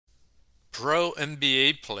pro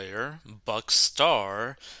NBA player, Bucks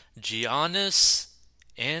star, Giannis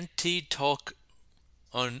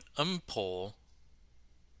Antetokounmpo.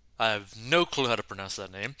 I have no clue how to pronounce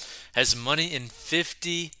that name. Has money in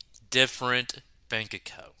 50 different bank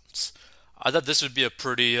accounts. I thought this would be a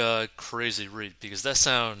pretty crazy read because that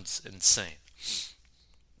sounds insane.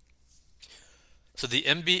 So the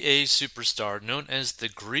NBA superstar known as the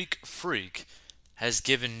Greek Freak has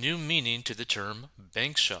given new meaning to the term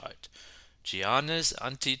bank shot. Giannis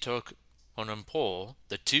Antetokounmpo,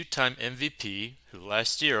 the two-time MVP, who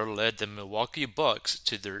last year led the Milwaukee Bucks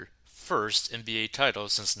to their first NBA title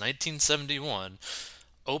since 1971,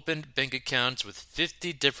 opened bank accounts with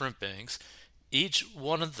 50 different banks, each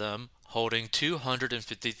one of them holding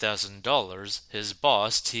 $250,000, his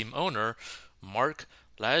boss, team owner, Mark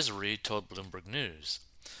Lazary, told Bloomberg News.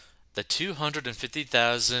 The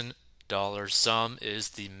 $250,000 sum is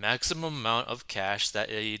the maximum amount of cash that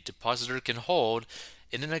a depositor can hold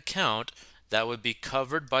in an account that would be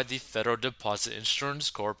covered by the Federal Deposit Insurance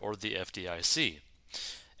Corp or the FDIC.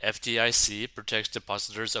 FDIC protects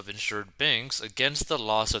depositors of insured banks against the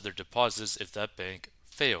loss of their deposits if that bank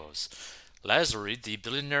fails. Lazary, the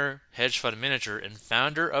billionaire hedge fund manager and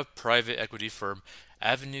founder of private equity firm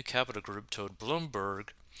Avenue Capital Group, told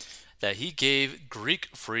Bloomberg that he gave Greek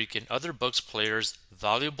Freak and other Bucks players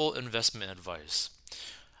valuable investment advice.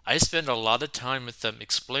 I spend a lot of time with them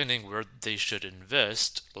explaining where they should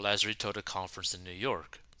invest, Lazary told a conference in New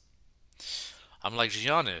York. I'm like,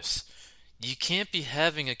 Giannis, you can't be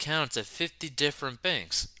having accounts at 50 different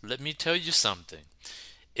banks. Let me tell you something.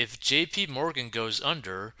 If JP Morgan goes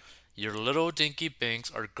under, your little dinky banks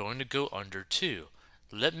are going to go under too.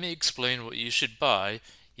 Let me explain what you should buy.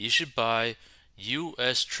 You should buy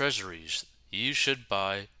U.S. Treasuries. You should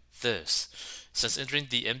buy this. Since entering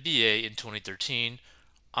the NBA in 2013,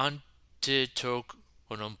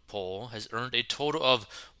 Antetokounmpo has earned a total of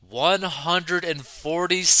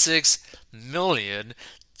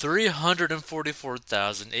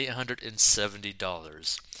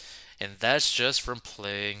 $146,344,870. And that's just from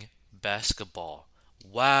playing basketball.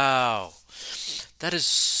 Wow. That is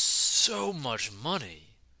so much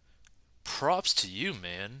money. Props to you,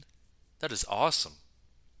 man. That is awesome.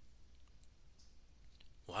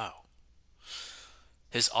 Wow.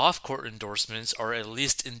 His off-court endorsements are at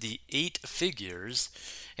least in the eight figures,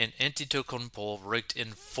 and Antetokounmpo raked in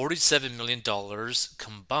 $47 million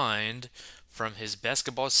combined from his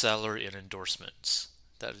basketball salary and endorsements.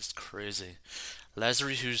 That is crazy.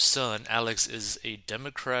 Lazary, whose son Alex is a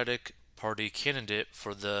Democratic Party candidate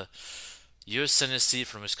for the U.S. Senate seat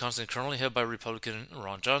from Wisconsin, currently held by Republican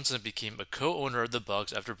Ron Johnson, became a co-owner of the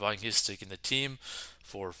Bucks after buying his stake in the team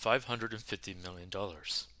for $550 million.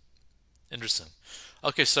 Interesting.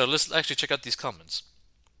 Okay, so let's actually check out these comments.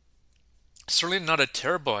 Certainly not a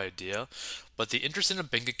terrible idea, but the interest in a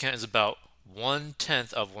bank account is about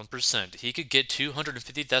 1/10 of 1%. He could get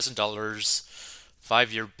 $250,000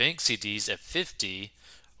 5-year bank CDs at 50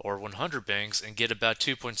 or 100 banks and get about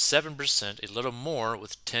 2.7%, a little more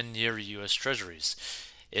with 10-year US Treasuries.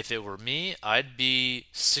 If it were me, I'd be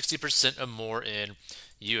 60% or more in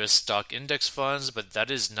US stock index funds, but that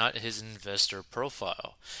is not his investor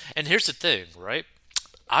profile. And here's the thing, right?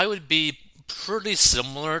 I would be pretty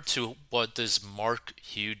similar to what this Mark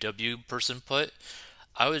Hugh W person put.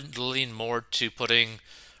 I would lean more to putting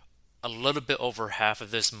a little bit over half of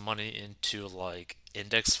this money into like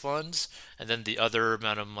index funds and then the other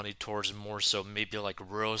amount of money towards more so maybe like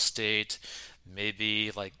real estate, maybe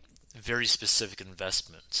like very specific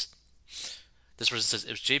investments. This person says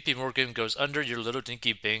if JP Morgan goes under, your little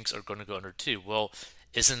dinky banks are going to go under too. Well,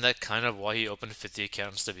 isn't that kind of why he opened 50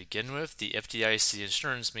 accounts to begin with? The FDIC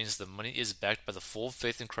insurance means the money is backed by the full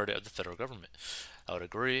faith and credit of the federal government. I would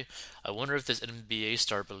agree. I wonder if this NBA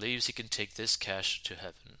star believes he can take this cash to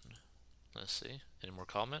heaven. Let's see. Any more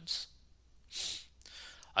comments?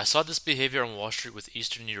 I saw this behavior on Wall Street with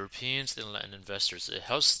Eastern Europeans and Latin investors. It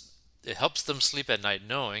helps them sleep at night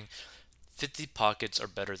knowing 50 pockets are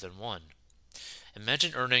better than one.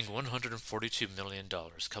 Imagine earning $142 million.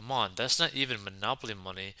 Come on, that's not even Monopoly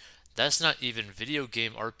money. That's not even video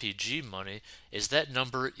game RPG money. Is that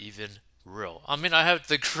number even real? I mean, I have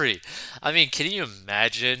to agree. I mean, can you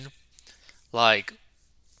imagine, like,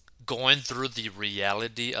 going through the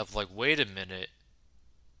reality of, like, wait a minute,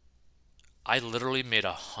 I literally made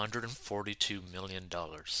 $142 million.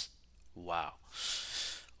 Wow.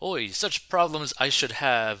 Oi, such problems I should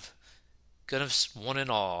have. Goodness, one and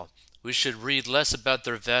all. We should read less about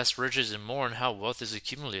their vast riches and more on how wealth is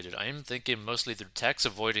accumulated. I am thinking mostly through tax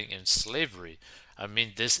avoiding and slavery. I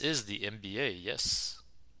mean, this is the NBA, yes.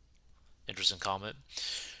 Interesting comment.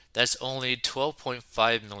 That's only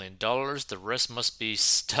 $12.5 million. The rest must be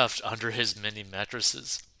stuffed under his many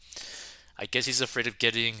mattresses. I guess he's afraid of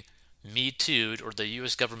getting Me Too'd or the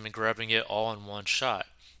US government grabbing it all in one shot.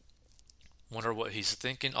 Wonder what he's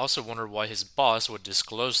thinking. Also wonder why his boss would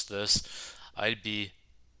disclose this. I'd be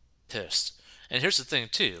pissed. And here's the thing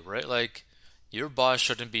too, right? Like your boss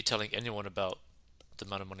shouldn't be telling anyone about the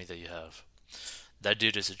amount of money that you have. That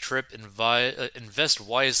dude is a trip. Invest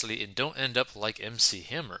wisely and don't end up like MC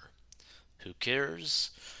Hammer. Who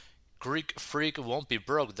cares? Greek freak won't be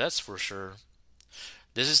broke, that's for sure.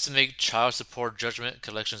 This is to make child support judgment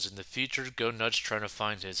collections in the future. Go nuts trying to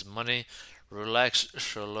find his money. Relax,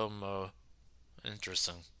 Shalomo.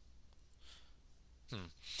 Interesting. Hmm.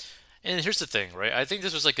 And here's the thing, right? I think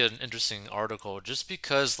this was like an interesting article just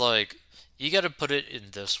because, like, you got to put it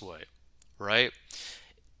in this way, right?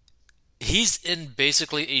 He's in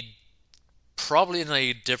basically probably in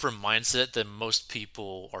a different mindset than most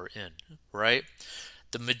people are in, right?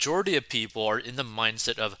 The majority of people are in the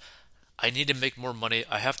mindset of, I need to make more money.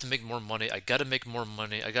 I have to make more money. I got to make more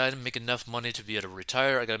money. I got to make enough money to be able to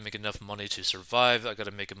retire. I got to make enough money to survive. I got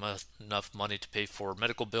to make enough money to pay for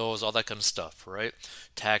medical bills, all that kind of stuff, right?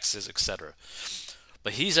 Taxes, etc.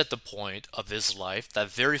 But he's at the point of his life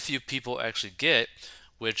that very few people actually get,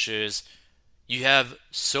 which is you have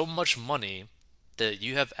so much money that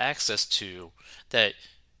you have access to that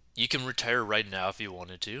you can retire right now if you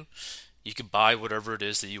wanted to. You can buy whatever it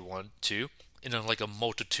is that you want to in like a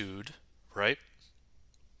multitude, right?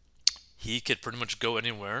 He could pretty much go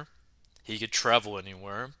anywhere. He could travel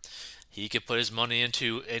anywhere. He could put his money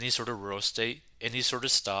into any sort of real estate, any sort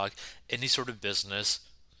of stock, any sort of business,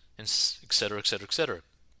 and et cetera, et cetera, et cetera.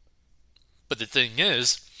 But the thing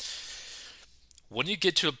is, when you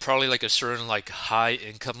get to probably like a certain like high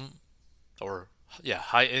income or yeah,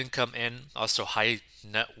 high income and also high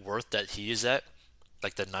net worth that he is at,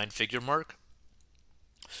 like the nine-figure mark,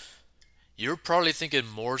 you're probably thinking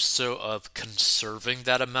more so of conserving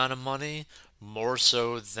that amount of money more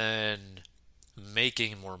so than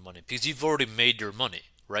making more money because you've already made your money,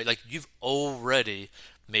 right? Like you've already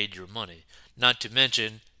made your money. Not to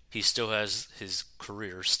mention, he still has his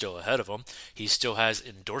career still ahead of him. He still has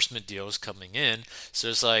endorsement deals coming in. So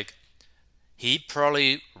it's like he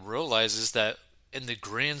probably realizes that in the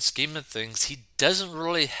grand scheme of things, he doesn't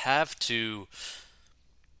really have to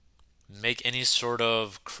make any sort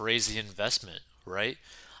of crazy investment, right?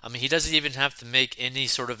 I mean, he doesn't even have to make any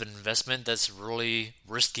sort of investment that's really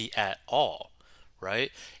risky at all,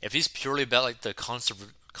 right? If he's purely about like the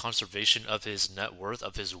conservation of his net worth,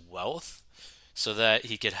 of his wealth, so that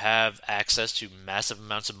he could have access to massive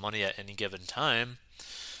amounts of money at any given time,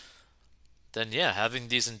 then yeah, having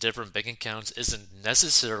these in different bank accounts isn't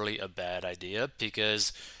necessarily a bad idea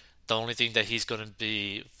because the only thing that he's going to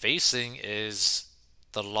be facing is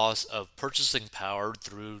the loss of purchasing power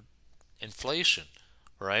through inflation,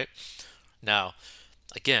 right? Now,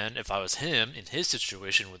 again, if I was him in his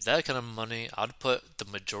situation with that kind of money, I'd put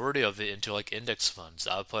the majority of it into like index funds.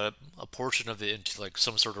 I'd put a portion of it into like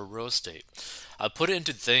some sort of real estate. I'd put it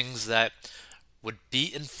into things that would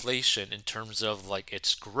beat inflation in terms of like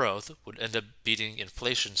its growth, would end up beating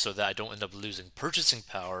inflation so that I don't end up losing purchasing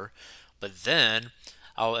power, but then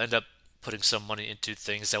I'll end up putting some money into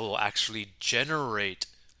things that will actually generate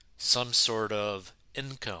some sort of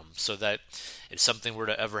income so that if something were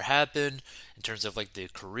to ever happen in terms of like the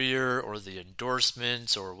career or the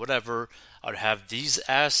endorsements or whatever, I'd have these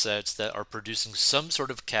assets that are producing some sort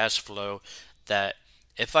of cash flow that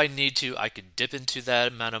if I need to, I could dip into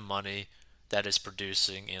that amount of money that is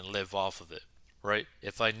producing and live off of it, right?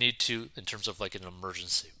 If I need to, in terms of like an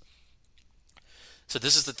emergency. So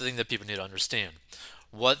this is the thing that people need to understand.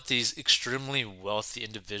 What these extremely wealthy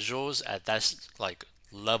individuals at that like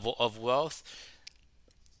level of wealth,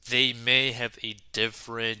 they may have a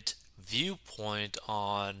different viewpoint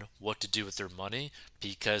on what to do with their money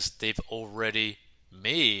because they've already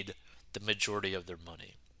made the majority of their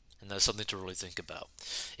money. And that's something to really think about.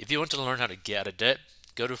 If you want to learn how to get out of debt,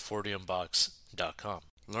 go to 40unbox.com.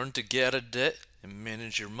 Learn to get out of debt and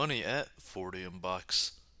manage your money at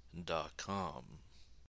 40unbox.com.